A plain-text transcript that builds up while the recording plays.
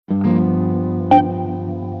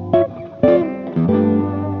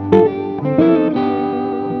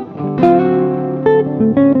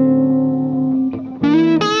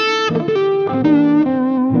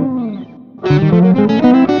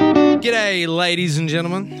ladies and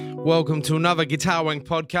gentlemen. Welcome to another Guitar Wank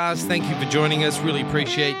podcast. Thank you for joining us. Really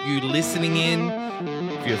appreciate you listening in.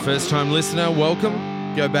 If you're a first-time listener, welcome.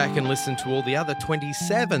 Go back and listen to all the other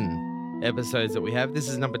 27 episodes that we have. This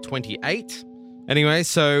is number 28. Anyway,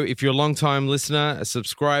 so if you're a long-time listener, a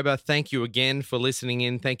subscriber, thank you again for listening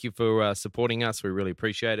in. Thank you for supporting us. We really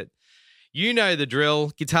appreciate it. You know the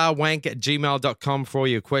drill. guitarwank@gmail.com for all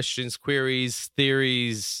your questions, queries,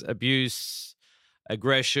 theories, abuse,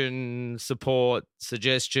 aggression, support,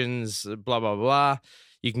 suggestions, blah, blah, blah.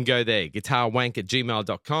 You can go there,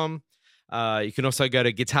 guitarwank@gmail.com. You can also go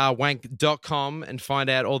to guitarwank.com and find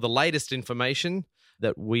out all the latest information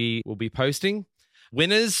that we will be posting.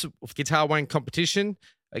 Winners of Guitar Wank competition.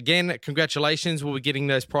 Again, congratulations. We'll be getting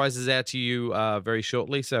those prizes out to you very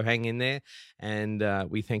shortly, so hang in there. And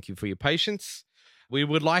we thank you for your patience. We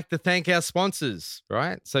would like to thank our sponsors,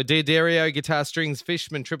 right? So D'Addario, Guitar Strings,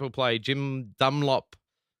 Fishman, Triple Play, Jim Dunlop,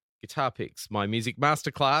 Guitar Picks, My Music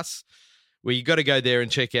Masterclass, where you got to go there and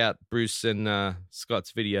check out Bruce and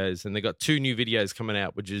Scott's videos. And they got 2 new videos coming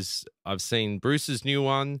out, which is, I've seen Bruce's new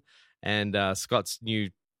one and Scott's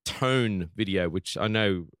new tone video, which I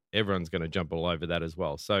know everyone's going to jump all over that as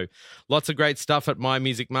well. So lots of great stuff at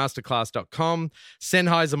mymusicmasterclass.com.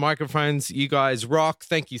 Sennheiser microphones, you guys rock.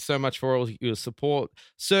 Thank you so much for all your support.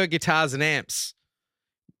 Sir Guitars and Amps.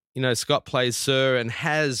 You know, Scott plays Sir and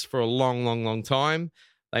has for a long, long, long time.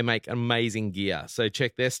 They make amazing gear. So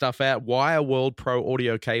check their stuff out. Wire World Pro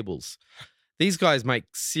Audio Cables. These guys make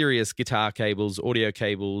serious guitar cables, audio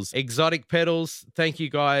cables, exotic pedals. Thank you,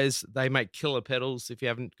 guys. They make killer pedals. If you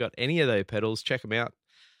haven't got any of those pedals, check them out.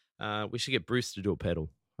 We should get Bruce to do a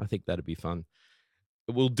pedal. I think that'd be fun.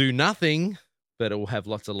 It will do nothing, but it will have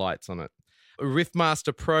lots of lights on it.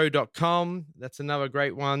 Riffmasterpro.com. That's another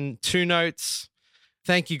great one. 2 Notes.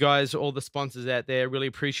 Thank you, guys, all the sponsors out there. Really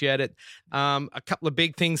appreciate it. A couple of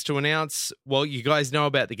big things to announce. Well, you guys know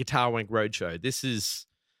about the Guitar Wank Roadshow. This is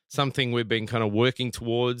something we've been kind of working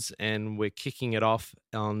towards, and we're kicking it off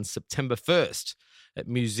on September 1st at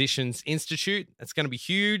Musicians Institute. It's going to be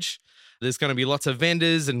huge. There's going to be lots of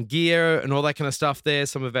vendors and gear and all that kind of stuff there.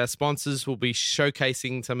 Some of our sponsors will be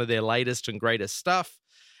showcasing some of their latest and greatest stuff,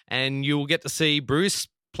 and you'll get to see Bruce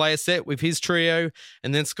play a set with his trio,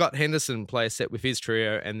 and then Scott Henderson play a set with his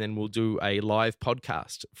trio, and then we'll do a live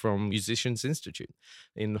podcast from Musicians Institute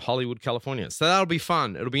in Hollywood, California. So that'll be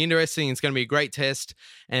fun. It'll be interesting. It's going to be a great test,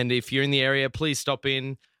 and if you're in the area, please stop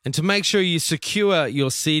in. And to make sure you secure your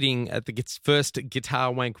seating at the first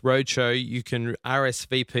Guitar Wank Roadshow, you can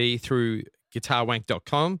RSVP through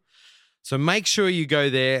guitarwank.com. So make sure you go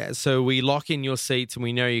there so we lock in your seats and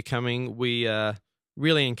we know you're coming. We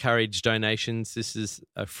really encourage donations. This is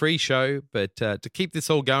a free show, but to keep this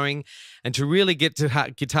all going and to really get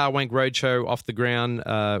to Guitar Wank Roadshow off the ground,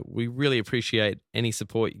 we really appreciate any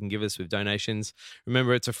support you can give us with donations.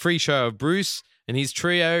 Remember, it's a free show of Bruce and his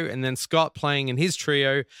trio, and then Scott playing in his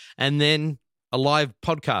trio, and then a live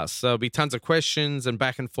podcast. So there'll be tons of questions and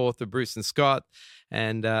back and forth with Bruce and Scott,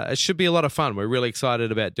 and it should be a lot of fun. We're really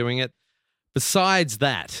excited about doing it. Besides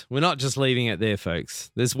that, we're not just leaving it there, folks.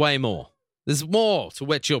 There's way more. There's more to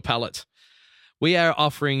whet your palate. We are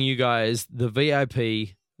offering you guys the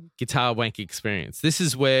VIP Guitar Wank experience. This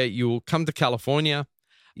is where you will come to California.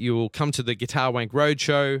 You will come to the Guitar Wank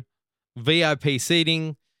Roadshow, VIP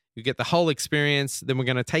seating. You get the whole experience. Then we're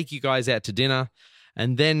going to take you guys out to dinner,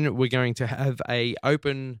 and then we're going to have a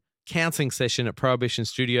open counseling session at Prohibition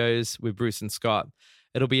Studios with Bruce and Scott.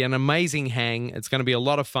 It'll be an amazing hang. It's going to be a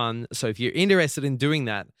lot of fun. So if you're interested in doing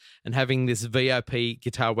that and having this VIP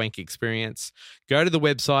Guitar Wank experience, go to the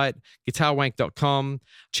website, guitarwank.com.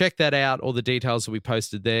 Check that out. All the details will be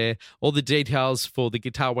posted there. All the details for the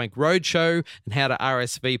Guitar Wank Roadshow and how to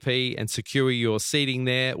RSVP and secure your seating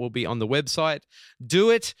there will be on the website. Do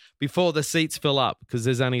it before the seats fill up, because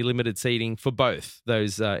there's only limited seating for both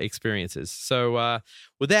those experiences. So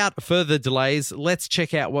without further delays, let's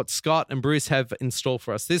check out what Scott and Bruce have in store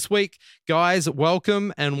for us this week. Guys,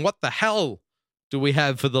 welcome. And what the hell do we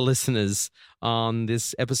have for the listeners on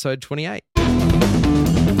this episode 28?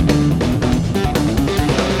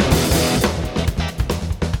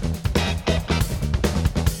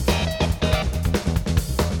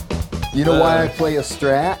 You know why I play a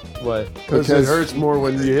Strat? Why? Because it hurts more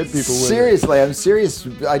when you hit people with it. Seriously, I'm serious.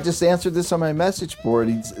 I just answered this on my message board.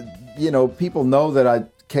 You know, people know that I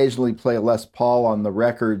occasionally play a Les Paul on the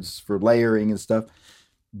records for layering and stuff.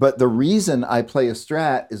 But the reason I play a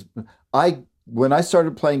Strat is when I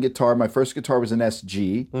started playing guitar, my first guitar was an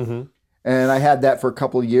SG. Mm-hmm. And I had that for a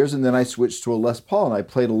couple of years, and then I switched to a Les Paul, and I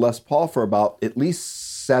played a Les Paul for about at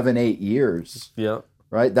least 7-8 years. Yeah.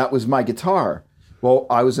 Right? That was my guitar. Well,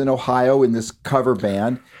 I was in Ohio in this cover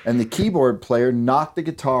band, and the keyboard player knocked the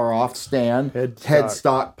guitar off stand.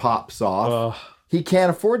 Headstock pops off. He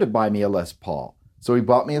can't afford to buy me a Les Paul, so he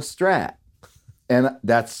bought me a Strat. And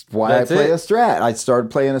that's why I play a Strat. I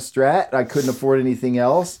started playing a Strat. I couldn't afford anything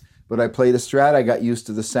else, but I played a Strat. I got used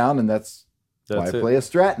to the sound, and that's why I play a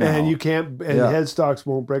Strat now. And you can't, headstocks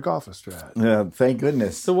won't break off a Strat. Yeah, thank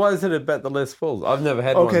goodness. So why is it about the Les Pauls? I've never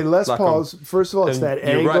had one. Okay, Les like Pauls, first of all, it's that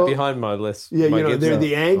angle. You're right behind my Les. Yeah, they're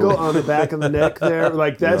the angle on the back of the neck there.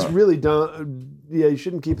 Like, that's really done. Yeah, you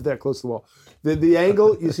shouldn't keep it that close to the wall. The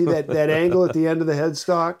angle, you see that angle at the end of the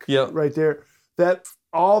headstock? Yeah. Right there.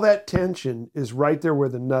 All that tension is right there where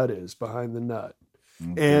the nut is, behind the nut.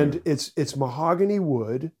 Okay. And it's mahogany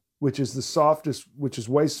wood, which is the softest, which is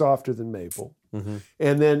way softer than maple. Mm-hmm.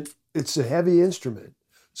 And then it's a heavy instrument.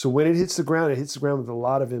 So when it hits the ground with a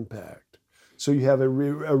lot of impact. So you have a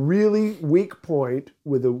really weak point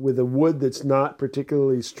with a wood that's not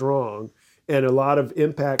particularly strong and a lot of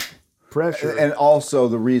impact pressure. And also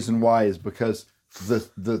the reason why is because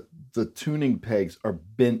the tuning pegs are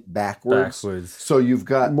bent backwards. So you've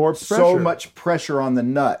got more pressure. So much pressure on the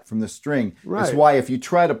nut from the string. Right. That's why if you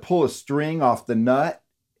try to pull a string off the nut,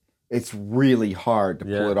 it's really hard to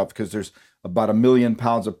pull it off because there's about 1 million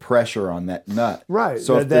pounds of pressure on that nut. Right.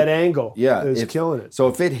 So that angle is killing it. So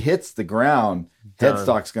if it hits the ground,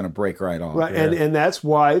 headstock's going to break right off. Right. Yeah. And that's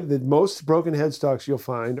why the most broken headstocks you'll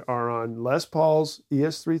find are on Les Pauls,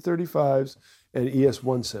 ES335s, and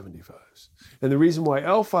ES175s. And the reason why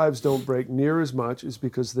L5s don't break near as much is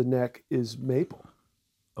because the neck is maple.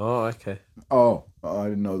 Oh, okay. Oh, I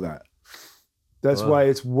didn't know that. That's why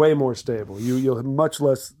it's way more stable. You'll have much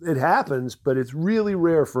less. It happens, but it's really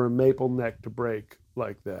rare for a maple neck to break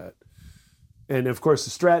like that. And of course,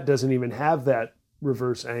 the Strat doesn't even have that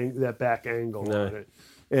that back angle on it.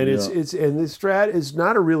 And the Strat is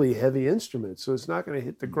not a really heavy instrument, so it's not going to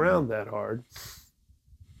hit the ground that hard.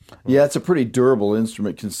 Yeah, it's a pretty durable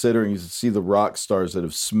instrument considering you see the rock stars that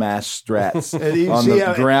have smashed Strats on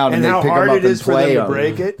the ground and they pick them up and play them. And how hard it is for them to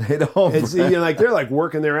break it. They don't they're like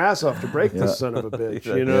working their ass off to break this son of a bitch.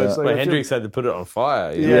 You know, it's like Hendrix had to put it on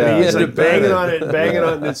fire. He's like banging on it,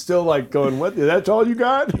 and it's still like going, "What? That's all you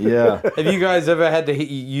got?" Yeah. Have you guys ever had to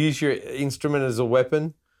use your instrument as a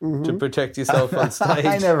weapon to protect yourself on stage?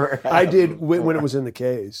 I never. I did when it was in the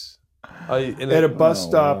case. At a bus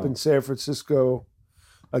stop in San Francisco.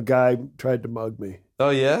 A guy tried to mug me. Oh,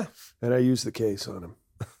 yeah? And I used the case on him.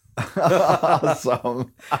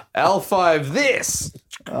 Awesome. L5 this!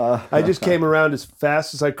 I just came around as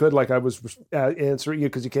fast as I could, like I was answering you,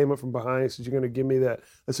 because he came up from behind. He said, "You're going to give me that."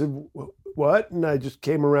 I said, "What?" And I just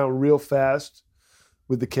came around real fast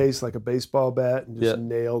with the case like a baseball bat and just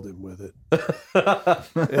nailed him with it.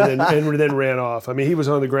 and then ran off. I mean, he was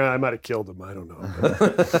on the ground. I might have killed him. I don't know.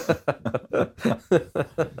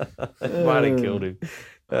 Might have killed him.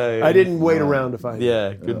 I didn't wait around to find him.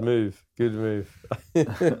 Yeah, good move. Good move.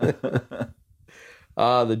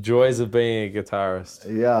 The joys of being a guitarist.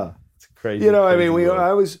 Yeah. It's crazy. I mean,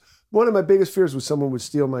 one of my biggest fears was someone would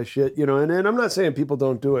steal my shit, and I'm not saying people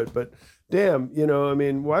don't do it, but damn, I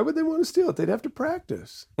mean, why would they want to steal it? They'd have to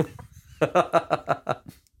practice.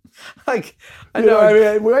 I know. I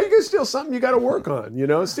mean, why are you going to steal something you got to work on?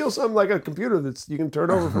 Steal something like a computer that you can turn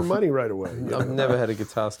over for money right away. I've never had a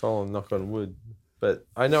guitar stolen, knock on wood. But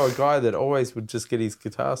I know a guy that always would just get his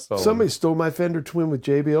guitar stolen. Somebody stole my Fender Twin with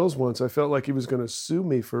JBLs once. I felt like he was going to sue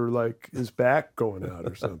me for like his back going out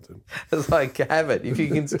or something. It's like, have it. If you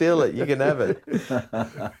can steal it, you can have it.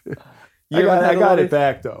 I got it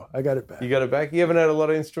back, though. I got it back. You got it back? You haven't had a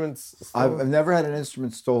lot of instruments stolen? I've never had an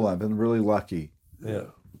instrument stolen. I've been really lucky. Yeah.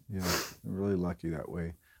 Yeah, I'm really lucky that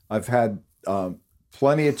way. I've had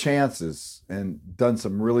plenty of chances and done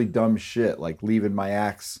some really dumb shit, like leaving my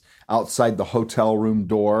axe outside the hotel room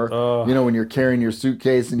door. When you're carrying your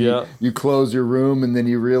suitcase and you close your room and then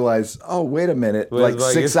you realize, oh, wait a minute. Like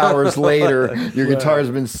 6 hours later, your guitar's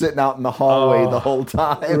been sitting out in the hallway the whole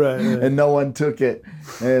time and no one took it.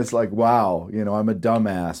 And it's like, wow, I'm a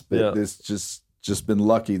dumbass. But it's just been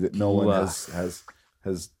lucky that no one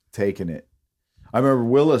has taken it. I remember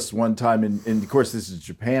Willis one time, and of course this is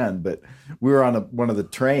Japan, but we were on one of the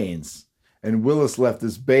trains, and Willis left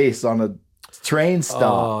his bass on a train stop.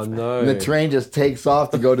 Oh, no. And the train just takes off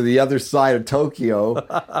to go to the other side of Tokyo,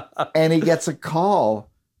 and he gets a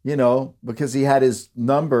call, because he had his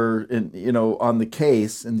number on the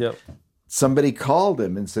case, and somebody called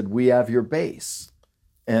him and said, "We have your bass,"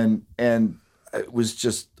 and it was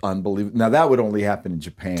just unbelievable. Now that would only happen in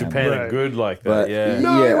Japan. Japan are good like that.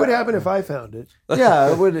 It would happen if I found it. Yeah,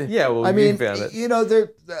 it would. Yeah, well, I mean, you found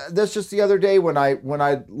it. That's just the other day when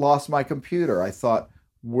I lost my computer. I thought,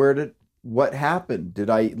 where did what happened? Did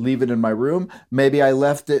I leave it in my room? Maybe I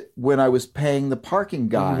left it when I was paying the parking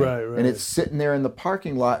guy. Right. And it's sitting there in the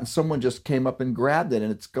parking lot and someone just came up and grabbed it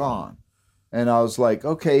and it's gone. And I was like,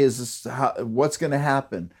 okay, what's going to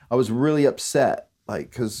happen? I was really upset. Like,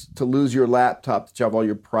 because to lose your laptop, that you have all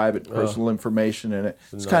your private personal information in it,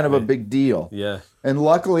 it's kind of a big deal. Yeah. And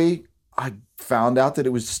luckily, I found out that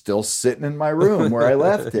it was still sitting in my room where I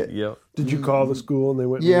left it. Yep. Did you call the school and they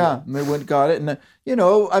went? Yeah, and they went and got it. And,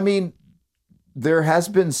 I mean, there has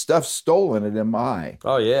been stuff stolen at MI.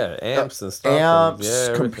 Oh, yeah. Amps and stuff. Amps,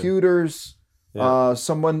 everything. computers. Yeah.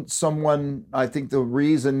 Someone, I think the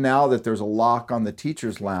reason now that there's a lock on the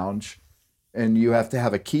teacher's lounge and you have to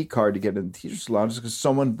have a key card to get in the teacher's lounge is because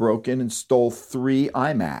someone broke in and stole 3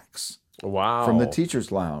 iMacs Wow. from the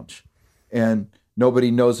teacher's lounge. And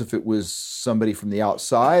nobody knows if it was somebody from the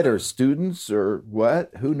outside or students or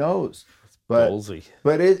what. Who knows? Ballsy.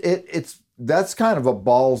 But that's kind of a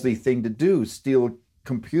ballsy thing to do. Steal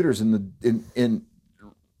computers in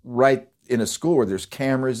right in a school where there's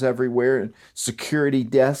cameras everywhere and security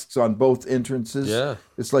desks on both entrances. Yeah.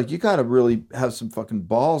 It's like you got to really have some fucking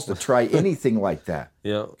balls to try anything like that.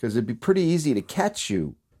 Yeah. Because it'd be pretty easy to catch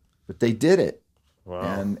you, but they did it.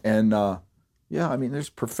 Wow. And yeah, I mean, there's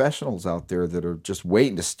professionals out there that are just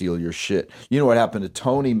waiting to steal your shit. You know what happened to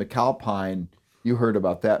Tony McAlpine? You heard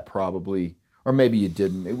about that probably, or maybe you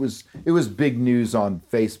didn't. It was What? big news on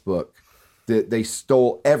Facebook that they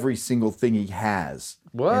stole every single thing he has.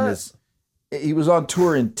 He was on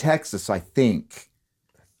tour in Texas, I think,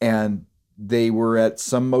 and they were at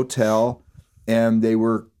some motel, and they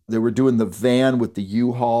were doing the van with the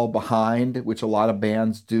U-Haul behind, which a lot of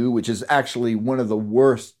bands do, which is actually one of the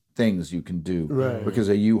worst things you can do, Right. because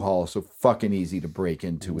a U-Haul is so fucking easy to break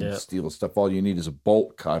into and steal stuff. All you need is a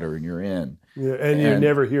bolt cutter, and you're in. Yeah, and you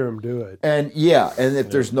never hear them do it. And if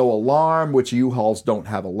there's no alarm, which U-Hauls don't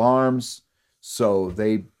have alarms. So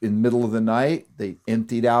they, in the middle of the night, they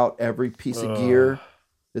emptied out every piece of gear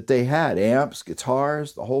that they had, amps,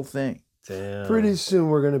 guitars, the whole thing. Damn. Pretty soon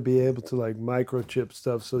we're going to be able to like microchip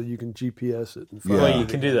stuff so you can GPS it. And find Well, it. you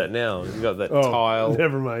can do that now. You've got that Oh, tile.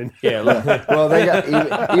 never mind. Yeah. Look. Well, they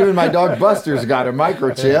got even my dog Buster's got a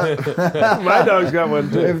microchip. My dog's got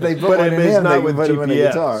one too. If they put But one it in is him, not they can with put him in a GPS.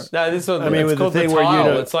 guitar. No, this one. I mean, it's with the called the thing where you tile.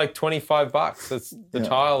 don't- It's like $25. It's the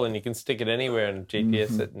tile, and you can stick it anywhere and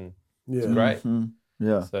GPS it, and Yeah, it's great.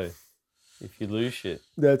 Yeah. So if you lose shit,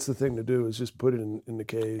 that's the thing to do is just put it in the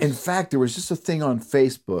case. In fact, there was just a thing on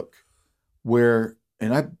Facebook where,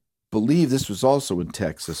 and I believe this was also in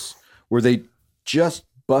Texas, where they just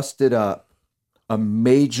busted up a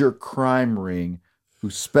major crime ring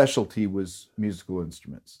whose specialty was musical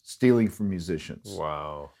instruments, stealing from musicians.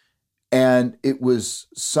 wow. And it was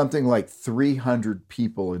something like 300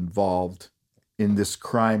 people involved in this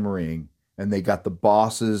crime ring. And they got the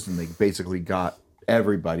bosses and they basically got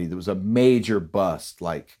everybody. There was a major bust,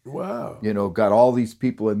 like, Wow. got all these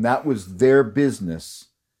people. And that was their business,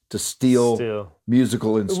 to steal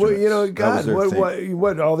musical instruments. Well, That God, was their thing.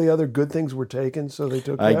 what? All the other good things were taken, so they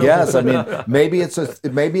took. I that guess. one? I mean, maybe it's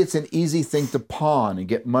an easy thing to pawn and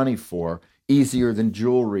get money for, easier than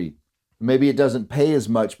jewelry. Maybe it doesn't pay as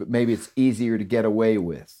much, but maybe it's easier to get away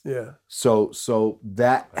with. Yeah. So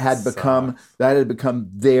that had become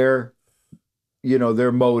their,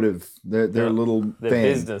 their motive, their little Their thing.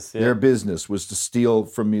 business, yeah. Their business was to steal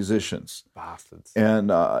from musicians. Bastards. And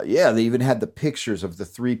they even had the pictures of the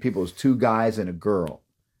 3 people. It was 2 guys and a girl,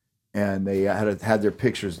 and they had their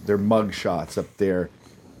pictures, their mug shots up there,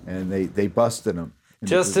 and they busted them. And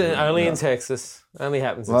Just it was, only in Texas. Only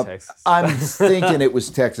happens in Texas. I'm thinking it was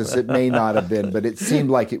Texas. It may not have been, but it seemed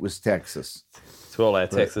like it was Texas. To all our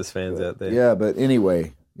Texas fans out there. Yeah, but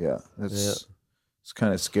anyway, it's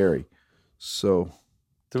kind of scary. So,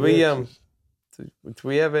 Do we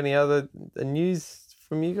have any other news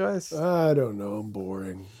from you guys? I don't know. I'm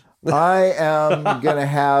boring. I am gonna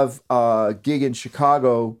have a gig in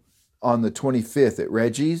Chicago on the 25th at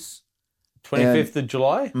Reggie's. 25th of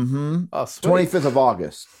July? Mm-hmm. Oh, sweet. 25th of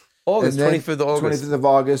August. August, And then 25th of August. 25th of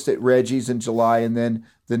August at Reggie's in July, and then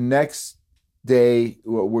the next day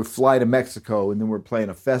we'll fly to Mexico, and then we're playing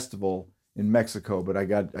a festival in Mexico. But I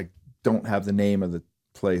don't have the name of the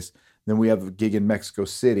place. Then we have a gig in Mexico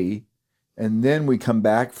City, and then we come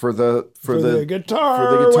back for the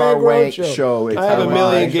Guitar Wank Roadshow. show. I have a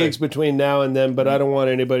million Live. gigs between now and then, but I don't want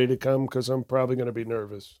anybody to come because I'm probably going to be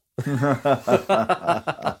nervous.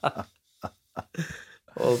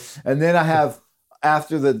 Well, And then I have,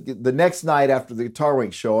 after the next night after the Guitar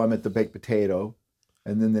Wank show, I'm at the Baked Potato,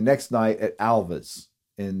 and then the next night at Alva's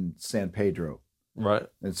in San Pedro. right.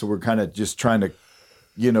 And so we're kind of just trying to,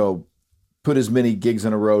 put as many gigs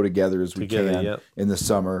in a row together as we can Yep. in the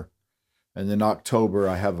summer. And then October,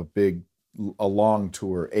 I have a long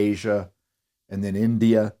tour, Asia, and then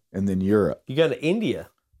India, and then Europe. You going to India?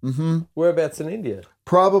 Mm-hmm. Whereabouts in India?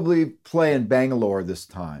 Probably play in Bangalore this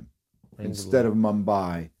time instead of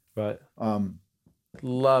Mumbai. Right.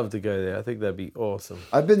 Love to go there. I think that'd be awesome.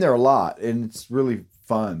 I've been there a lot, and it's really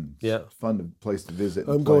fun. Yeah. It's a fun place to visit.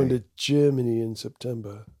 I'm going to Germany in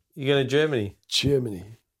September. You're going to Germany? Germany.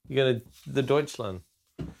 You're going to the Deutschland?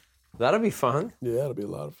 That'll be fun. Yeah, it'll be a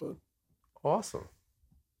lot of fun. Awesome.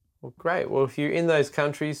 Well, great. Well, if you're in those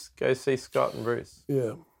countries, go see Scott and Bruce.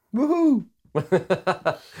 Yeah. Woohoo!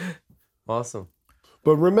 Awesome.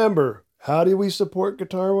 But remember, how do we support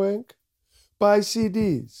Guitar Wank? Buy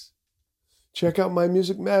CDs. Check out my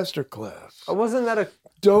music masterclass. Oh, wasn't that a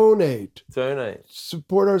Donate. donate?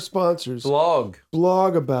 Support our sponsors. Blog.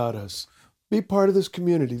 Blog about us. Be part of this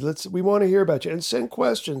community. We want to hear about you. And send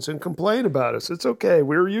questions and complain about us. It's okay.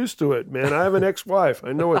 We're used to it, man. I have an ex-wife.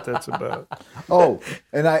 I know what that's about. Oh,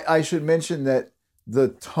 and I should mention that the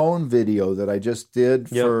Tone video that I just did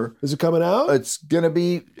for Is it coming out? it's gonna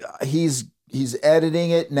be he's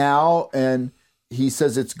editing it now, and he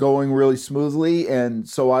says it's going really smoothly, and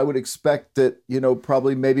so I would expect that,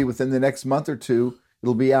 probably maybe within the next month or two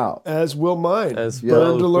it'll be out. As will mine. As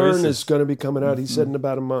Burn to will Learn Bruce's. is going to be coming out, he said, in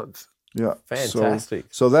about a month. Yeah. Fantastic.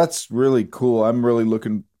 So that's really cool. I'm really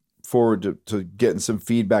looking forward to getting some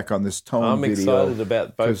feedback on this Tone I'm video. excited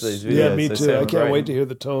about both of these videos. Yeah, me They too. sound I can't great. wait to hear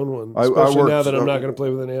the Tone one. I Especially now worked- that I'm not going to play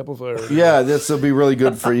with an amplifier. Yeah, this will be really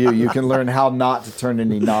good for you. You can learn how not to turn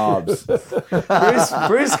any knobs.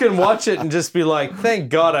 Bruce can watch it and just be like, thank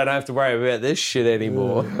God I don't have to worry about this shit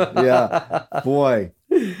anymore. Yeah, boy,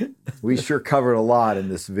 we sure covered a lot in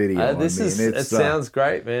this video. It sounds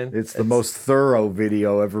great, man. It's the most thorough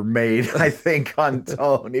video ever made, I think, on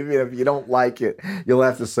Tone. Even if you don't like it, you'll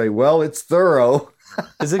have to say, well, it's thorough.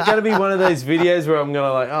 Is it going to be one of those videos where I'm going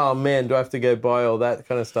to like, oh man, do I have to go buy all that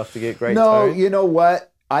kind of stuff to get great No, tone? you know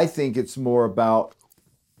what? I think it's more about,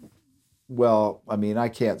 I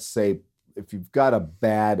can't say if you've got a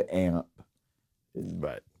bad amp,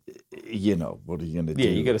 Right. what are you going to do? Yeah,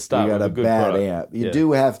 you gotta start You got with a good bad product. amp. You Yeah.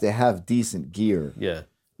 do have to have decent gear. Yeah.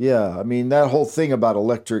 Yeah, that whole thing about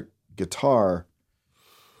electric guitar,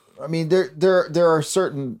 there are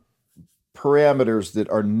certain parameters that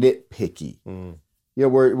are nitpicky.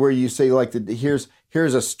 Where you say like here's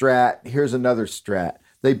a Strat, here's another Strat.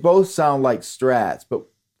 They both sound like Strats, but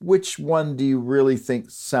which one do you really think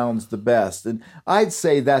sounds the best? And I'd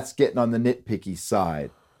say that's getting on the nitpicky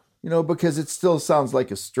side, because it still sounds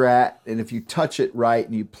like a Strat, and if you touch it right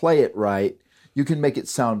and you play it right, you can make it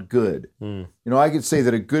sound good. I could say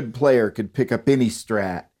that a good player could pick up any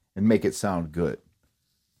Strat and make it sound good.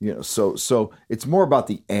 So it's more about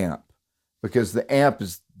the amp, because the amp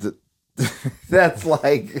is that's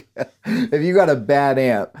like, if you got a bad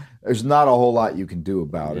amp, there's not a whole lot you can do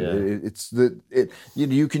about it.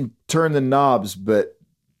 You can turn the knobs, but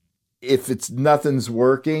if nothing's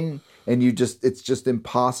working and it's just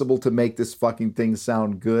impossible to make this fucking thing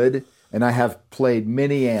sound good. And I have played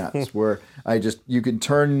many amps where you can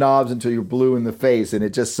turn knobs until you're blue in the face and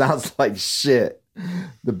it just sounds like shit.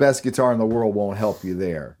 The best guitar in the world won't help you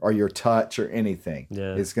there, or your touch or anything.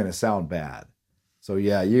 Yeah. It's going to sound bad. So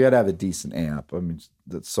yeah, you got to have a decent amp.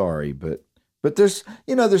 Sorry, but there's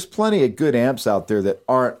plenty of good amps out there that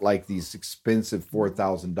aren't like these expensive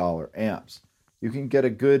 $4,000 amps. You can get a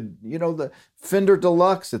good, the Fender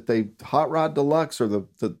Deluxe Hot Rod Deluxe or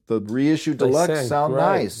the reissue Deluxe sound great.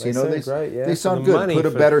 nice. They sound great, yeah. They sound For the good. money Put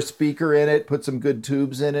a for- better speaker in it. Put some good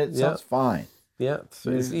tubes in it. It sounds fine. Yeah. So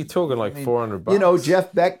you're talking like $400.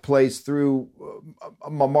 Jeff Beck plays through a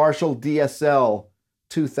Marshall DSL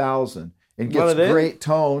 2000 and One gets of them? great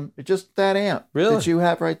tone. Just that amp Really? that you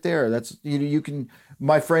have right there. That's you can.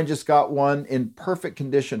 My friend just got one in perfect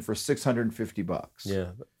condition for $650. Yeah.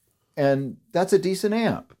 And that's a decent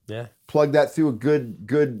amp. Yeah. Plug that through a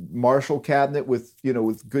good Marshall cabinet with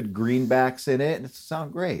good greenbacks in it, and it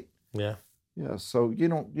sound great. Yeah. Yeah, so you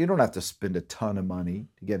don't have to spend a ton of money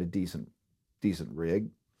to get a decent rig.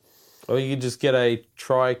 Or you could just get a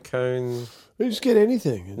tricone. You just get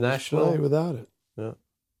anything and just National? play without it. Yeah.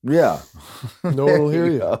 Yeah, No one will hear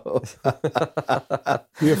you. go.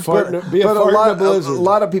 Be a fart in a But a blizzard.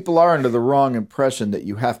 lot of people are under the wrong impression that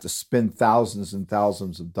you have to spend thousands and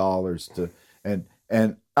thousands of dollars to, and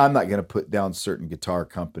I'm not going to put down certain guitar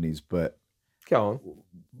companies, but Go on.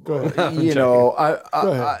 Go ahead. Go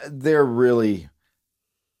ahead. they're really,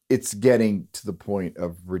 it's getting to the point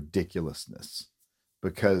of ridiculousness,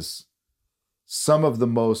 because some of the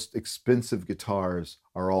most expensive guitars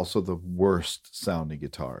are also the worst sounding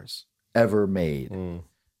guitars ever made.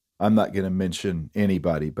 I'm not going to mention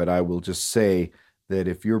anybody, but I will just say that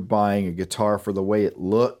if you're buying a guitar for the way it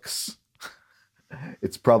looks,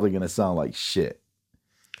 it's probably going to sound like shit.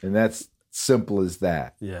 And that's simple as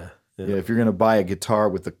that. Yeah. Yeah, if you're going to buy a guitar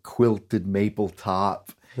with a quilted maple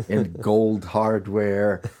top and gold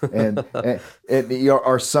hardware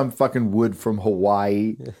or some fucking wood from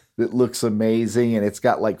Hawaii that looks amazing and it's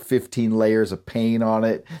got like 15 layers of paint on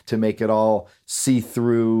it to make it all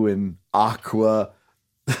see-through and aquamarine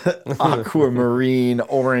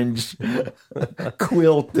orange,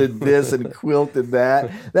 quilted this and quilted that.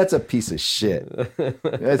 That's a piece of shit.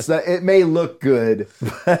 It may look good,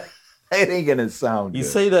 but it ain't gonna sound good. You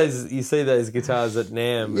see those guitars at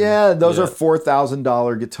NAMM. Yeah, those are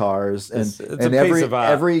 $4,000 guitars, and It's a and piece of art.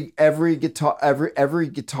 every guitar.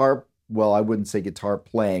 Well, I wouldn't say guitar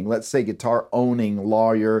playing. Let's say guitar owning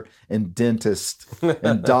lawyer and dentist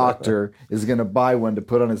and doctor is going to buy one to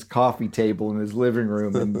put on his coffee table in his living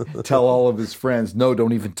room and tell all of his friends, no,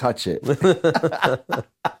 don't even touch it.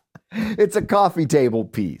 It's a coffee table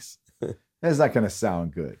piece. That's not going to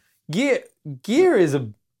sound good. Gear is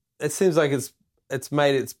it seems like it's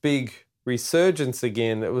made its big resurgence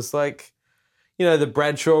again. It was like, the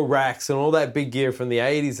Bradshaw racks and all that big gear from the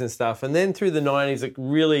 80s and stuff. And then through the 90s, it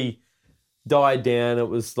really died down. It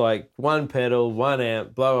was like one pedal, one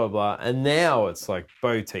amp, blah, blah, blah. And now it's like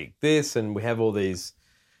boutique this, and we have all these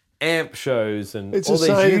amp shows and It's all a these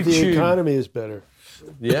sign YouTube. that the economy is better.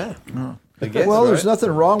 Yeah. I guess, Well, there's right? nothing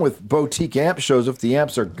wrong with boutique amp shows if the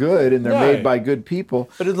amps are good and they're No. made by good people.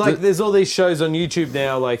 But it's like there's all these shows on YouTube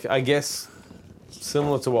now, like I guess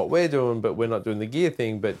similar to what we're doing, but we're not doing the gear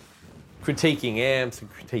thing, but critiquing amps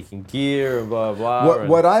and critiquing gear and blah, blah.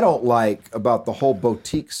 What I don't like about the whole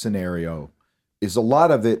boutique scenario is a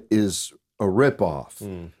lot of it is a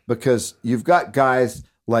ripoff because you've got guys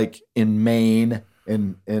like in Maine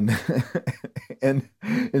and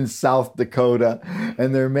in South Dakota,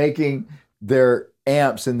 and they're making their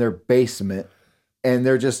amps in their basement, and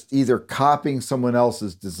they're just either copying someone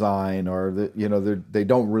else's design or they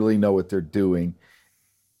don't really know what they're doing.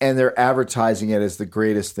 And they're advertising it as the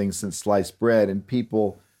greatest thing since sliced bread, and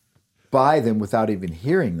people buy them without even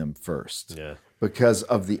hearing them first because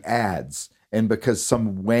of the ads and because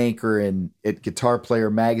some wanker at Guitar Player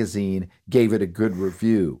magazine gave it a good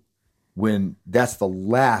review, when that's the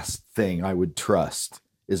last thing I would trust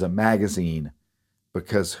is a magazine,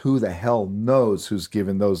 because who the hell knows who's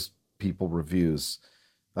given those people reviews.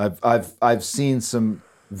 I've seen some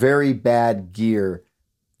very bad gear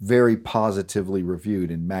very positively reviewed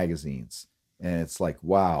in magazines, and it's like,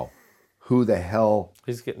 wow, who the hell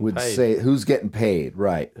Who's getting would paid? say who's getting paid,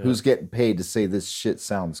 right? Who's getting paid to say this shit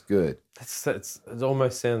sounds good? It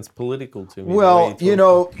almost sounds political to me. Well, the way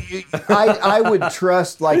you talk. I would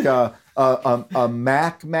trust like a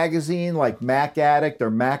Mac magazine, like Mac Addict or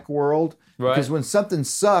Mac World, Right. because when something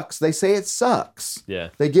sucks, they say it sucks. Yeah.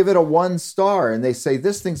 They give it a 1 star and they say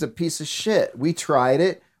this thing's a piece of shit. We tried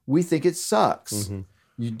it. We think it sucks. Mm-hmm.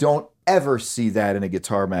 You don't ever see that in a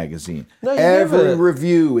guitar magazine. No, you Every never.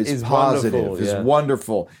 review is Is positive, wonderful, is yeah.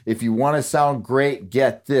 wonderful. If you want to sound great,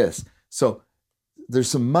 get this. So there's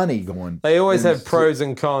some money going. They always and have pros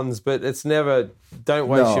and cons, but it's never, don't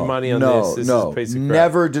waste your money on this. This is a piece of crap.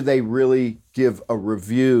 Never do they really give a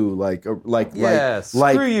review Yeah,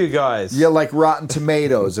 screw you guys. Yeah, like Rotten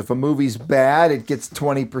Tomatoes. If a movie's bad, it gets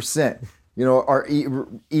 20%. Or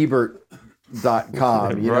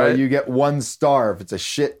Ebert.com. Right. You get 1 star. If it's a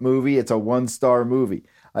shit movie, it's a 1-star movie.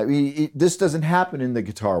 I mean, this doesn't happen in the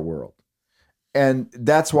guitar world. And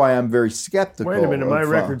that's why I'm very skeptical. Wait a minute, my of,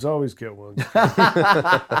 records always get one.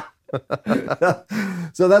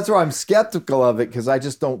 So that's why I'm skeptical of it, because I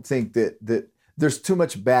just don't think that there's too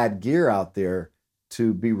much bad gear out there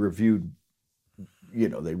to be reviewed.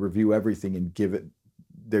 They review everything and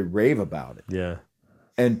they rave about it. Yeah.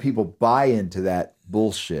 And people buy into that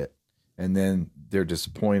bullshit, and then they're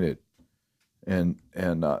disappointed. And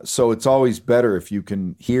so it's always better if you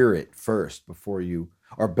can hear it first before you,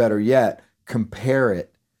 or better yet, compare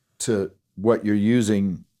it to what you're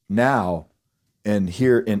using now, and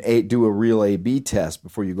do a real A/B test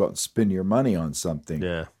before you go out and spend your money on something.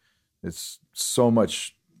 Yeah. It's so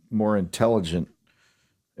much more intelligent,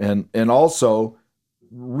 and also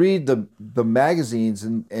read the magazines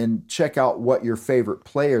and check out what your favorite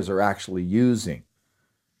players are actually using.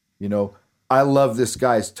 I love this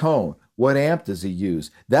guy's tone. What amp does he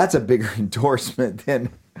use? That's a bigger endorsement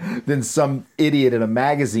than some idiot in a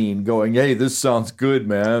magazine going, "Hey, this sounds good,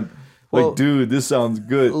 man." Well, dude, this sounds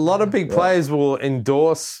good. A lot of big players will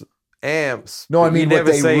endorse amps. No, I but you mean what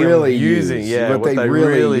never they see 'em really using. use. Yeah, what they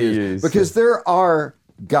really use. Because Yeah. there are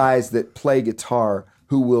guys that play guitar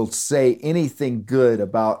who will say anything good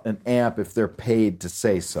about an amp if they're paid to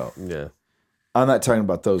say so. Yeah. I'm not talking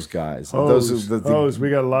about those guys. Hose, Those are hose. We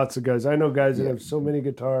got lots of guys. I know guys that have so many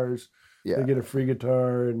guitars. Yeah. They get a free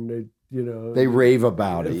guitar and they rave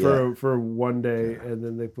about it. For one day, and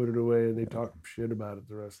then they put it away and they talk shit about it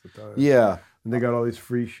the rest of the time. Yeah. And they got all these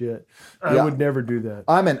free shit. I would never do that.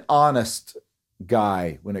 I'm an honest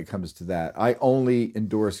guy when it comes to that. I only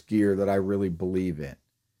endorse gear that I really believe in.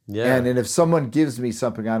 Yeah. And if someone gives me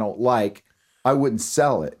something I don't like, I wouldn't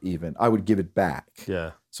sell it even. I would give it back.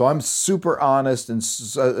 Yeah. So I'm super honest and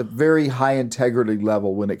a very high integrity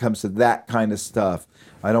level when it comes to that kind of stuff.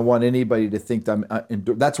 I don't want anybody to think that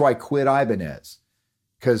that's why I quit Ibanez.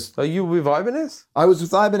 Because Are you with Ibanez? I was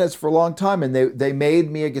with Ibanez for a long time, and they made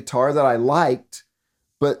me a guitar that I liked,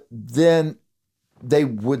 but then they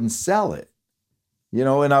wouldn't sell it.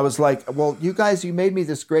 And I was like, well, you guys, you made me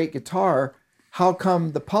this great guitar. How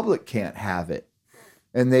come the public can't have it?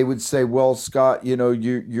 And they would say, well, Scott,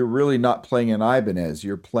 you're really not playing an Ibanez.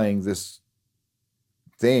 You're playing this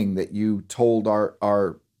thing that you told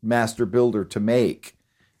our master builder to make.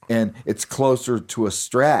 And it's closer to a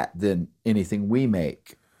Strat than anything we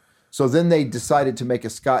make. So then they decided to make a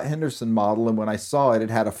Scott Henderson model. And when I saw it, it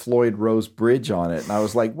had a Floyd Rose bridge on it. And I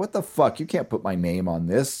was like, what the fuck? You can't put my name on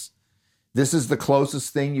this. This is the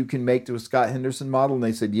closest thing you can make to a Scott Henderson model. And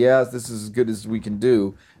they said, yeah, this is as good as we can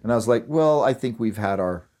do. And I was like, well, I think we've had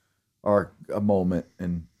our a moment,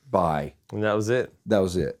 and bye. And that was it. That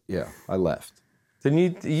was it. Yeah, I left.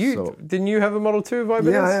 Didn't you have a Model 2 of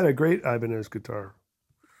Ibanez? Yeah, I had a great Ibanez guitar.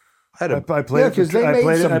 I had I played it.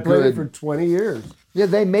 I played it for 20 years. Yeah,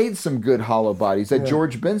 they made some good hollow bodies. That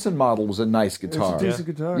George Benson model was a nice guitar. It's a decent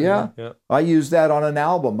guitar. Yeah. Yeah. I used that on an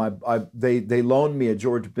album. They loaned me a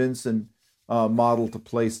George Benson model to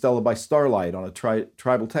play Stella by Starlight on a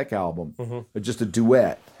Tribal Tech album, just a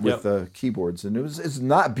duet with keyboards, and it's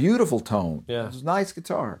not beautiful tone. Yeah. It was a nice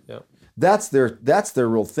guitar. Yeah. That's their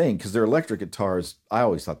real thing, because their electric guitars, I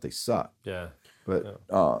always thought they sucked. Yeah. But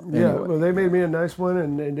Yeah, well, they made me a nice one,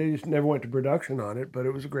 and they just never went to production on it, but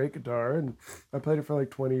it was a great guitar, and I played it for like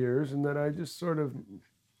 20 years, and then I just sort of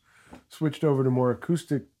switched over to more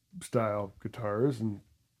acoustic style guitars and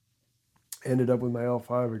ended up with my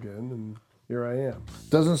L5 again, and here I am.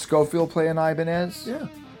 Doesn't Schofield play an Ibanez? Yeah.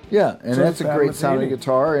 Yeah, and So that's a Pat great Metheny. sounding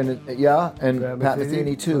guitar, and Pat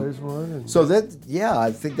Metheny too. plays one, and So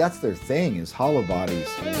I think that's their thing, is hollow bodies.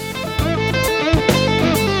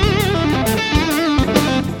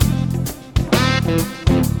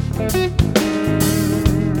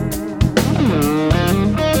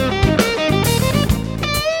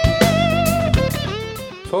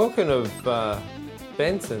 Talking of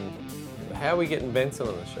Benson, how are we getting Benson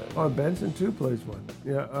on the show? Oh, Benson too plays one.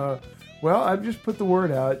 Yeah. Well, I've just put the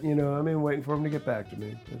word out. I'm waiting for him to get back to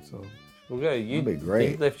me. That's all. We'll go. That'd be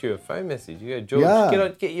great. He left you a phone message. You go,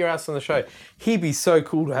 George, get your ass on the show. He'd be so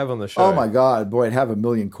cool to have on the show. Oh my God, boy, I'd have a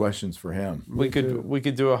million questions for him. We could do we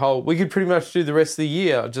could pretty much do the rest of the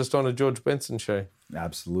year just on a George Benson show.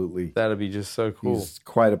 Absolutely. That'd be just so cool. He's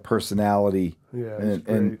quite a personality. Yeah,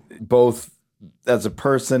 and both as a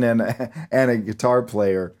person and a guitar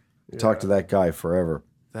player. Talk to that guy forever.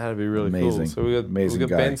 That'd be really Amazing. cool. So we got Amazing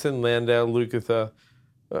guy. Benson, Landau, Lukather.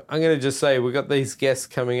 I'm going to just say we got these guests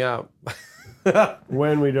coming up.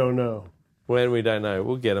 When we don't know. When we don't know,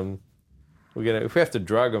 we'll get them. If we have to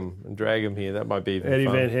drag them here, that might be even Eddie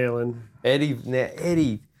fun. Van Halen.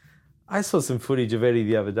 Eddie. I saw some footage of Eddie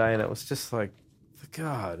the other day, and it was just like,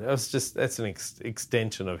 God, that's an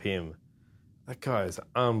extension of him. That guy is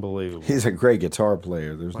unbelievable. He's a great guitar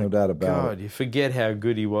player. There's no doubt about God, it. you forget how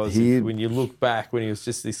good he was when you look back when he was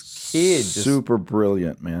just this kid. Just Super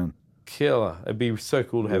brilliant, man. killer. It'd be so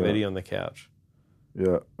cool to have Eddie on the couch.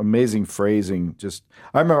 Yeah, amazing phrasing.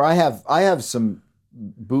 I remember I have some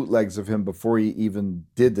bootlegs of him before he even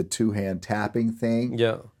did the two-hand tapping thing.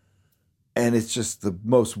 Yeah. And it's just the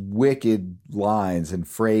most wicked lines and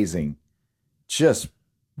phrasing, just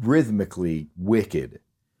rhythmically wicked.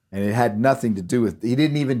 And it had nothing to do with, he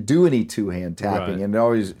didn't even do any two-hand tapping, Right. and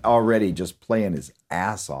already just playing his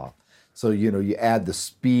ass off. So, you add the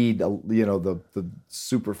speed, the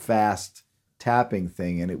super fast tapping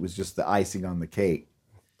thing, and it was just the icing on the cake.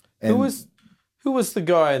 And Who was the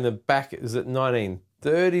guy in the back? Is it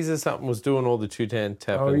 1930s or something? Was doing all the two-hand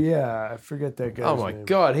tapping. Oh yeah, I forget that guy's Oh my name.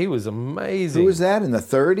 God, he was amazing. who was that in the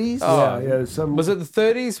 30s? Oh, Yeah, some Was it the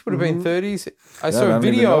 30s? Would have been 30s. I I saw a don't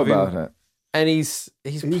even video know of him, about it. and he's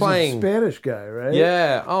he's playing. a Spanish guy, right?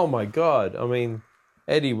 Yeah. Oh my God. I mean,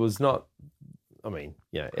 Eddie was not. I mean,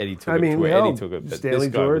 yeah, Eddie took it to where hell, Eddie took it, but Stanley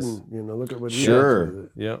this guy Jordan. was. Look at what Sure. he does with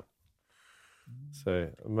it. Yeah. So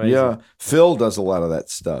amazing. Yeah, Phil does a lot of that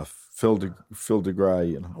stuff. Phil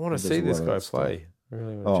DeGray, I want to see this guy play.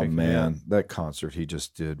 really want to Oh check him out. man, that concert he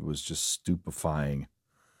just did was just stupefying.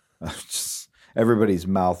 Everybody's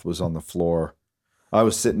mouth was on the floor. I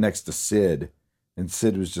was sitting next to Sid, and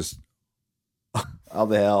Sid was just, how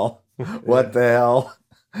the hell? What the hell?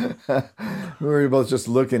 We were both just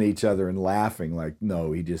looking at each other and laughing like,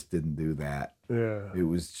 no, he just didn't do that. Yeah. It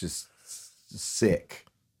was just sick.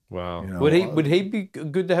 Wow. You know, would he be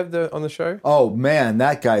good to have on the show? Oh man,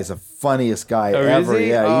 that guy's the funniest guy Oh, is ever. he?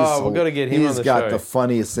 Yeah, Oh, we've gotta get him on He's the got show. the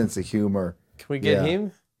funniest sense of humor. Can we get Yeah.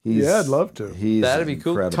 him? He's, I'd love to. He's That'd be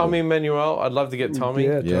cool. incredible. Tommy Emmanuel. I'd love to get Tommy.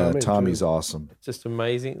 Yeah, Tommy, Tommy's too. awesome. Just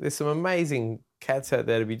amazing. There's some amazing cats out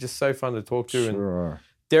there to be just so fun to talk to. And Sure.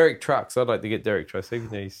 Derek Trucks. I'd like to get Derek Trucks. Even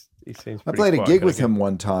though he seems. I pretty played a quiet gig kind with of him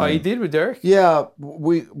one time. guy. Oh, you did with Derek? Yeah,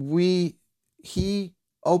 he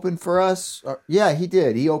opened for us. Yeah, he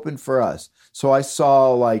did. He opened for us. So I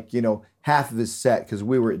saw half of his set because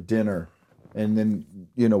we were at dinner, and then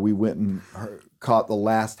we went and caught the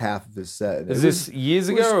last half of his set. Is this years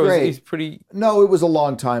it was ago, or great. is he pretty? No, it was a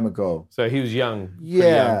long time ago. So he was young. pretty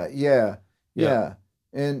Yeah, young. yeah.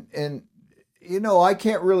 And I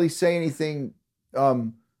can't really say anything.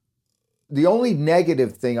 The only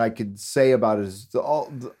negative thing I could say about it is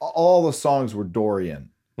all the songs were Dorian.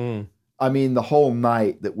 Mm. I mean, the whole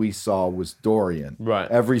night that we saw was Dorian. Right.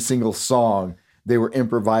 Every single song, they were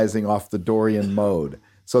improvising off the Dorian mode.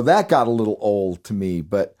 So that got a little old to me.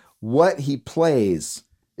 But what he plays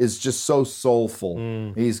is just so soulful.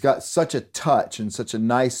 Mm. He's got such a touch and such a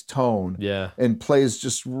nice tone. Yeah. And plays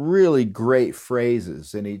just really great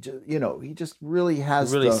phrases. And he just really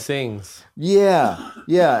has He really sings. Yeah.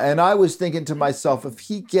 And I was thinking to myself, if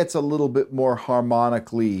he gets a little bit more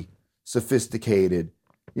harmonically sophisticated,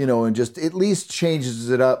 and just at least changes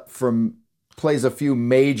it up from plays a few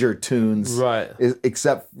major tunes, Right.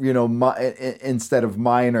 Except instead of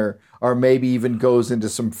minor, or maybe even goes into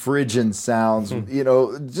some Phrygian sounds,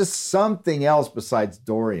 just something else besides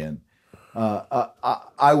Dorian.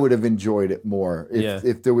 I would have enjoyed it more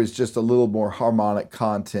if there was just a little more harmonic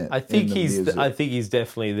content. I think in the music. I think he's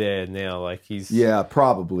definitely there now. Like he's. Yeah,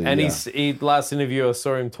 probably. And yeah. last interview I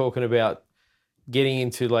saw him talking about getting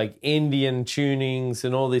into like Indian tunings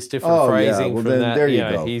and all this different Oh, yeah. phrasing Well, from then that. there you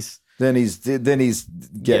go. Then he's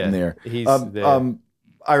getting there. He's there.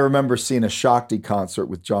 I remember seeing a Shakti concert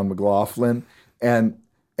with John McLaughlin, and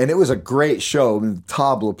it was a great show. I mean, the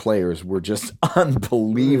tabla players were just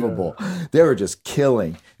unbelievable. Yeah. They were just killing.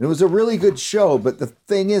 And it was a really good show, but the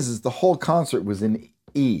thing is the whole concert was in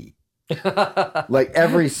E. Like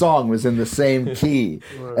every song was in the same key.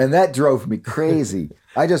 And that drove me crazy.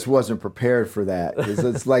 I just wasn't prepared for that.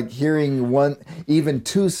 It's like hearing even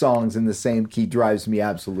two songs in the same key drives me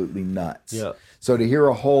absolutely nuts. Yeah. So to hear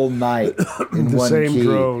a whole night in one same key,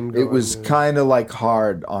 drone it was going, kind of like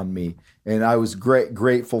hard on me. And I was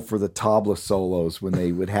grateful for the tabla solos when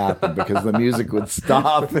they would happen because the music would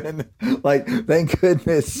stop. And thank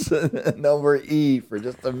goodness, no more E for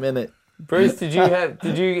just a minute. Bruce, did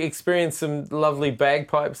you experience some lovely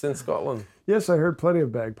bagpipes in Scotland? Yes, I heard plenty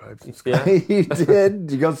of bagpipes in Scotland. Yeah. You did?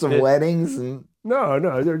 Did you go to some weddings? And... No,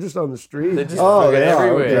 they're just on the street. They're just they are,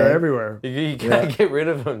 everywhere. okay. They're everywhere. You can't get rid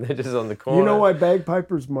of them. They're just on the corner. You know why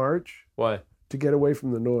bagpipers march? Why? To get away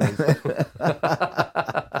from the noise.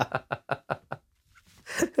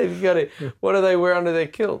 Have you got it? What do they wear under their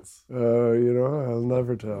kilts? I'll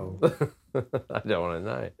never tell. I don't want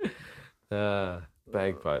to know.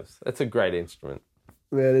 Bagpipes. That's a great instrument.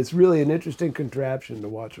 Man, it's really an interesting contraption to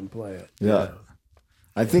watch them play it. Yeah.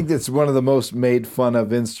 I think that's one of the most made fun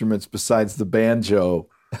of instruments besides the banjo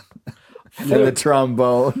and the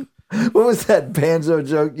trombone. What was that banjo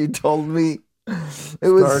joke you told me? It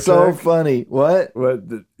was Star so Trek? funny. What?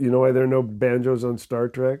 You know why there are no banjos on Star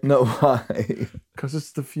Trek? No, why? Because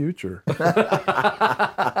it's the future.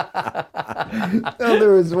 No,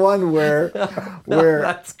 there was one where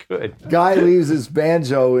That's good. guy leaves his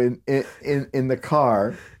banjo in the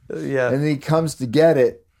car, Yeah. and then he comes to get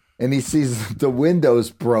it, and he sees the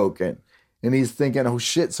windows broken. And he's thinking, oh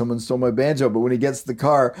shit, someone stole my banjo. But when he gets to the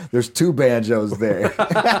car, there's two banjos there.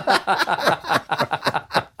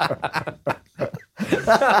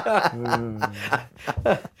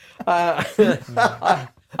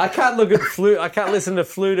 I can't look at flute. I can't listen to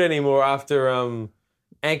flute anymore after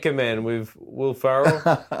Anchorman with Will Ferrell.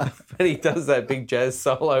 But he does that big jazz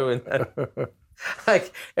solo, and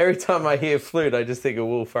like every time I hear flute, I just think of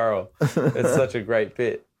Will Ferrell. It's such a great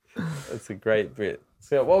bit. It's a great bit.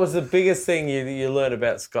 So, what was the biggest thing you learned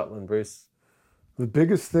about Scotland, Bruce? The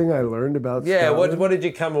biggest thing I learned about Yeah, Scotland, what did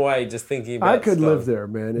you come away just thinking about? I could Scotland? live there,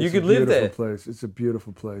 man. It's You could a live beautiful there? place. It's a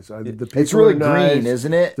beautiful place. The people It's really are nice. green,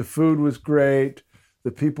 isn't it? The food was great.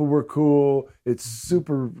 The people were cool. It's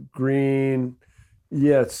super green.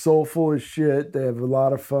 Yeah, it's soulful as shit. They have a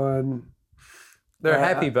lot of fun. They're a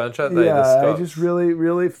happy bunch, aren't they? the Yeah, I Scots? just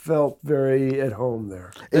really felt very at home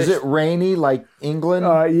there. Is it rainy like England?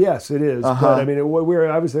 Yes, it is. Uh-huh. But I mean,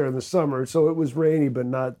 I was there in the summer, so it was rainy, but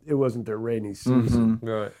it wasn't their rainy season.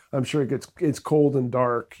 Right. I'm sure it's cold and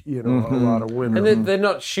dark, a lot of winter. And they're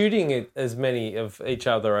not shooting as many of each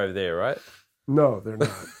other over there, right? No, they're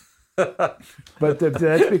not. But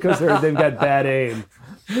that's because they've got bad aim.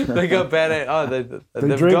 They got bad aim. Oh, They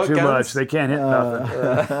they've drink got too guns? much. They can't hit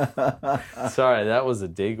nothing. Sorry, that was a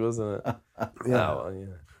dig, wasn't it? Yeah. Oh, well, yeah.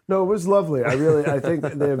 No, it was lovely. I think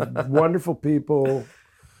they have wonderful people,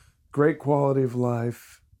 great quality of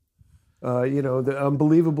life. The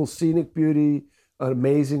unbelievable scenic beauty,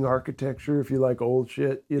 amazing architecture. If you like old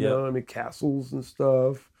shit, Yeah. I mean, castles and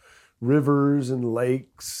stuff, rivers and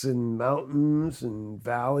lakes and mountains and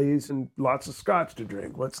valleys and lots of scotch to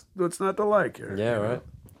drink. What's not to like here? Yeah, right.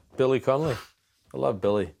 Billy Connolly. I love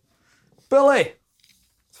Billy. Billy!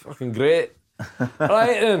 It's fucking great. All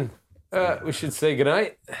right, then. We should say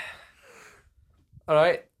goodnight. All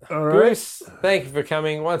right. All right. Bruce, thank you for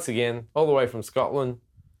coming once again, all the way from Scotland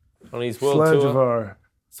on his world tour. Slangevar.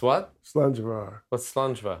 It's what? Slangevar. What's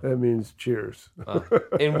Slangeva? That means cheers.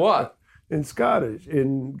 In what? In Scottish,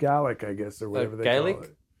 in Gaelic, I guess, or whatever they Gaelic? call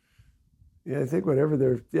it. Yeah, I think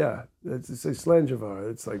whatever it's say Slangevar.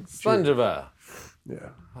 It's like cheers. Slangeva. Yeah.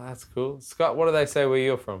 Oh, that's cool. Scott, what do they say where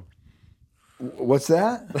you're from? What's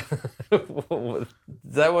that? Is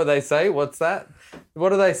that what they say? What's that? What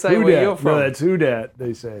do they say where you're from? No, that's who dat,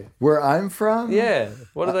 they say. Where I'm from? Yeah.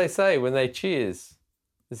 What do they say when they cheers?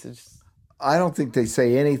 This is just... I don't think they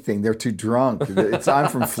say anything. They're too drunk. I'm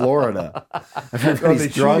from Florida. they Everybody's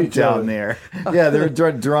shoot drunk each other. down there. Yeah, they're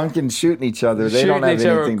drunk and shooting each other. They don't have each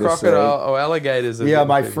other anything with to say. crocodile or alligators. Yeah,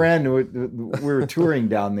 my friend, we were touring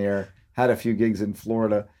down there, had a few gigs in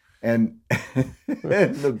Florida, and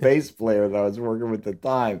the bass player that I was working with at the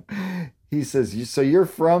time, he says, "So you're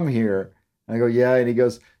from here?" I go, "Yeah," and he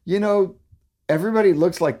goes, everybody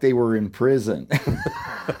looks like they were in prison.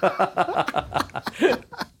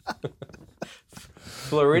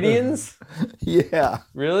 Floridians? Yeah.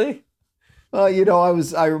 Really? Well,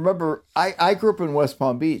 I remember I grew up in West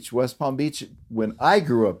Palm Beach. West Palm Beach, when I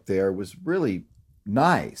grew up there, was really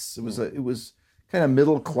nice. It was kind of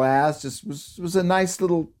middle class. Just was a nice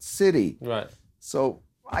little city. Right. So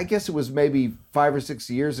I guess it was maybe 5 or 6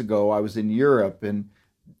 years ago. I was in Europe and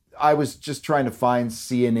I was just trying to find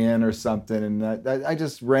CNN or something, and I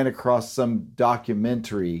just ran across some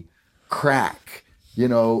documentary, Crack. In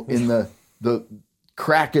the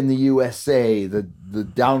Crack in the USA, the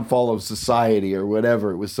downfall of society or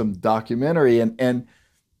whatever. It was some documentary, and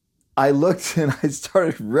I looked and I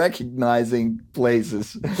started recognizing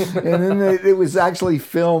places, and then it was actually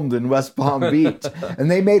filmed in West Palm Beach, and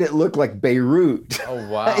they made it look like Beirut. Oh,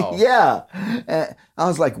 wow. Yeah, and I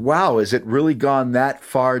was like, wow, has it really gone that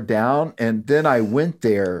far down? And then I went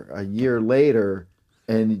there a year later,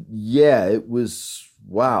 and yeah, it was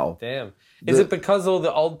wow. Damn. Is it because all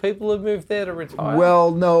the old people have moved there to retire? Well,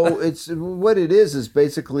 no, it's what it is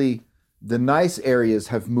basically the nice areas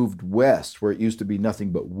have moved west where it used to be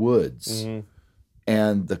nothing but woods. Mm-hmm.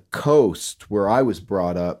 And the coast where I was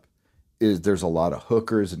brought up there's a lot of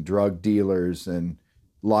hookers and drug dealers and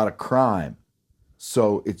a lot of crime.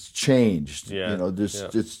 So it's changed. Yeah.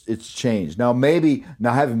 It's changed. Now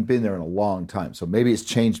I haven't been there in a long time, so maybe it's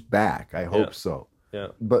changed back. I hope so. Yeah.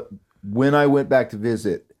 But when I went back to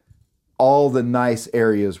visit, all the nice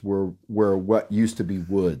areas were what used to be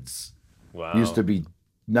woods. Wow. Used to be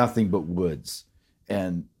nothing but woods.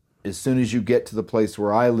 And as soon as you get to the place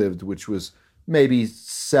where I lived, which was maybe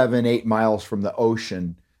 7-8 miles from the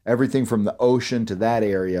ocean, everything from the ocean to that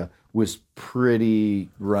area was pretty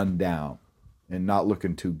run down and not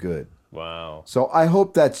looking too good. Wow. So I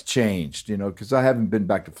hope that's changed, because I haven't been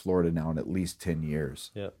back to Florida now in at least 10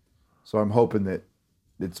 years. Yeah. So I'm hoping that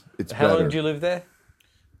it's How better. long did you live there?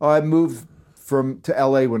 I moved to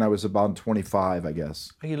LA when I was about 25, I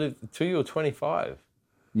guess. Oh, you lived till you were 25.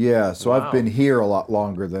 Yeah, so Wow. I've been here a lot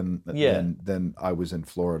longer than I was in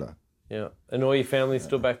Florida. Yeah. And all your family's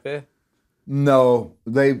still back there? No,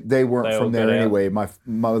 they weren't They all from there got out? anyway. My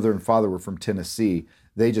mother and father were from Tennessee.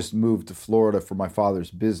 They just moved to Florida for my father's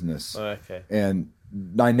business. Oh, okay. And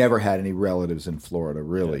I never had any relatives in Florida,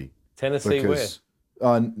 really. Tennessee where?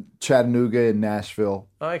 Chattanooga and Nashville.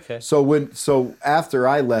 Oh, okay. So after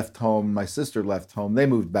I left home, my sister left home, they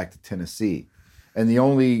moved back to Tennessee. And the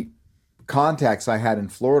only contacts I had in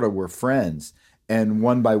Florida were friends. And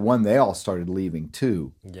one by one, they all started leaving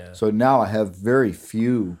too. Yeah. So now I have very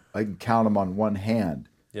few, I can count them on one hand,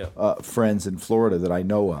 friends in Florida that I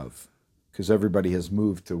know of. Because everybody has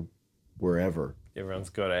moved to wherever. everyone's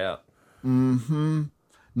got out. Mm-hmm.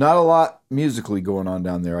 Not a lot musically going on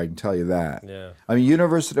down there, I can tell you that. Yeah. I mean,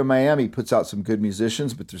 University of Miami puts out some good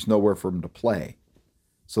musicians, but there's nowhere for them to play.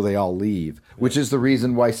 So they all leave, which is the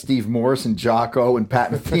reason why Steve Morse and Jocko and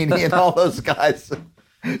Pat Metheny and all those guys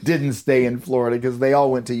didn't stay in Florida, because they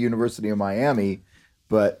all went to University of Miami,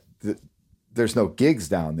 but there's no gigs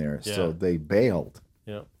down there. So Yeah. they bailed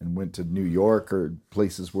Yeah. and went to New York or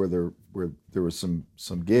places where there was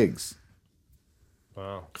some gigs.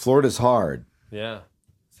 Wow. Florida's hard. Yeah.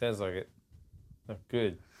 Sounds like it. Oh,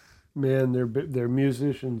 good. Man, they're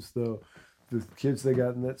musicians though. The kids they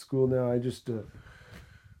got in that school now.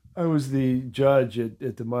 I was the judge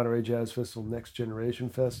at the Monterey Jazz Festival, Next Generation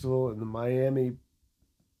Festival, and the Miami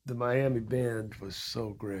band was so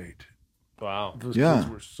great. Wow. Those Yeah. kids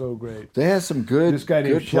were so great. They had some good This guy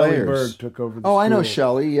named good Shelley players. Berg took over the Oh, I know school.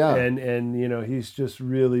 Shelley, yeah. And you know, he's just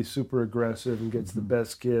really super aggressive and gets the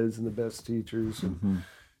best kids and the best teachers, and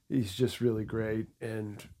he's just really great.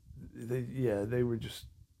 And they were just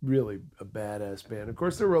really a badass band. Of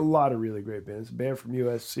course, there were a lot of really great bands. The band from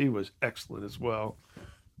USC was excellent as well,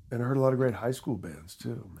 and I heard a lot of great high school bands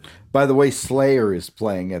too. Man. By the way, Slayer is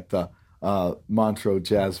playing at the Montreux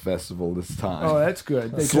Jazz Festival this time. Oh, that's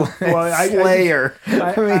good. They Slayer.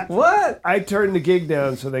 What? I turned the gig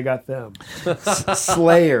down, so they got them.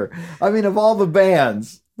 Slayer. I mean, of all the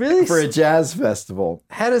bands Really? for a jazz festival,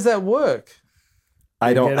 How does that work?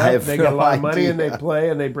 I don't. I have They no get a lot of money idea. and they play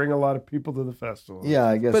and they bring a lot of people to the festival. Yeah,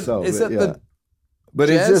 I guess But so. is but that yeah. the But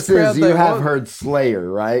it jazz just crowd is. You they have want? heard Slayer,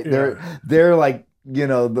 right? Yeah. They're like, you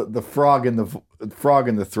know, the frog in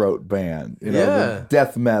the throat band. You know, Yeah. the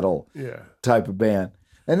death metal Yeah. type of band.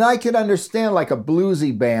 And I could understand like a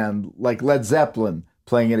bluesy band like Led Zeppelin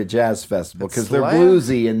playing at a jazz festival, because they're Slayer?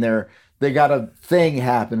 bluesy and they got a thing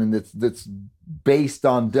happening that's based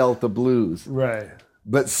on Delta blues. Right.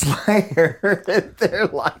 But Slayer, they're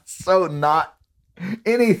like so not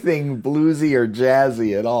anything bluesy or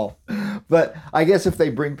jazzy at all. But I guess if they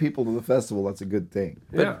bring people to the festival, that's a good thing.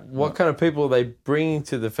 But Yeah. what kind of people are they bringing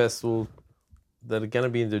to the festival that are going to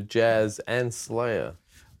be into jazz and Slayer?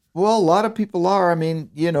 Well, a lot of people are. I mean,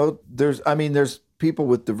 you know, there's people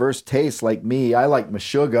with diverse tastes like me. I like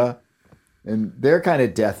Meshuggah, and they're kind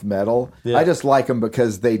of death metal. Yeah. I just like them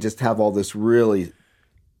because they just have all this really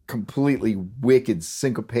completely wicked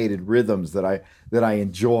syncopated rhythms that I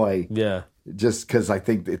enjoy, Yeah. just because I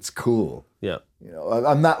think it's cool. Yeah. You know,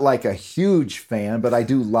 I'm not like a huge fan, but I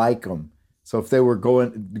do like them. So if they were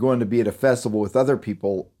going to be at a festival with other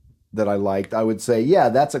people that I liked, I would say, yeah,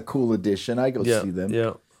 that's a cool addition. I go Yeah. see them.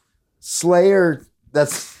 Yeah. Slayer,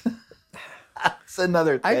 that's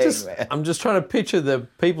another thing, man. I'm just trying to picture the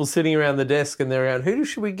people sitting around the desk and they're around, who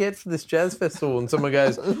should we get for this jazz festival? And someone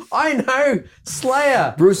goes, I know,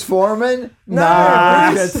 Slayer. Bruce Foreman?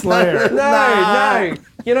 Nah, Bruce. that's Slayer. No.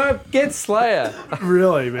 You know, get Slayer.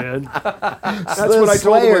 Really, man. That's what I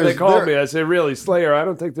told them when they called me. I said, really, Slayer, I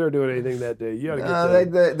don't think they're doing anything that day. You gotta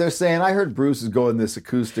get that. They're saying, I heard Bruce is going this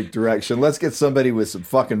acoustic direction. Let's get somebody with some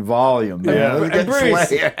fucking volume. Man. Yeah. Let's And get Bruce,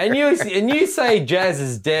 Slayer. and you say jazz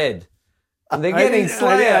is dead. And they're getting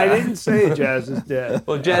Slayer. I didn't say jazz is dead.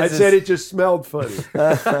 Well, jazz I is- said it just smelled funny.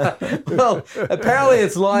 Well, apparently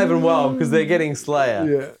it's live and well because they're getting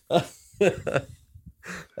Slayer. Yeah.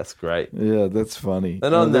 That's great. Yeah, that's funny.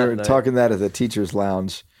 And on they that were note- talking that at the teacher's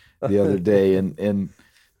lounge the other day, and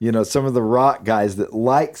you know, some of the rock guys that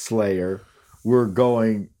like Slayer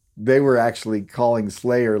they were actually calling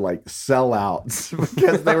Slayer like sellouts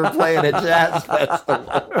because they were playing a jazz festival.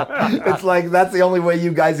 It's like, that's the only way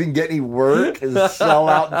you guys can get any work is sell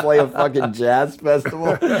out and play a fucking jazz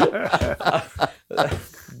festival.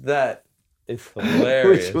 That is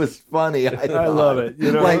hilarious. Which was funny. I love it.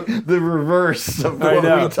 You know, like the reverse of I what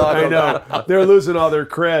know. we talk I know. about. They're losing all their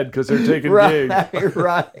cred because they're taking gigs.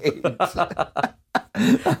 Right.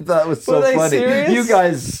 I thought it was so Were they funny. serious? You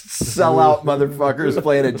guys sell out motherfuckers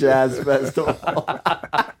playing a jazz festival.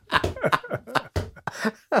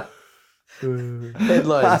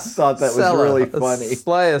 Headlines. I thought that was Seller. really funny.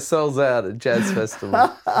 Slayer sells out at jazz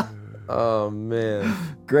festival. Oh man.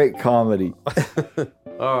 Great comedy.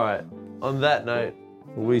 All right. On that note,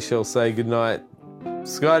 we shall say goodnight.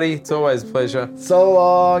 Scotty, it's always a pleasure So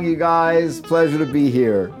long, you guys. Pleasure to be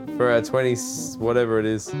here. for our 20s, whatever it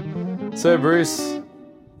is. So Bruce,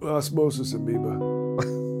 Osmosis amoeba.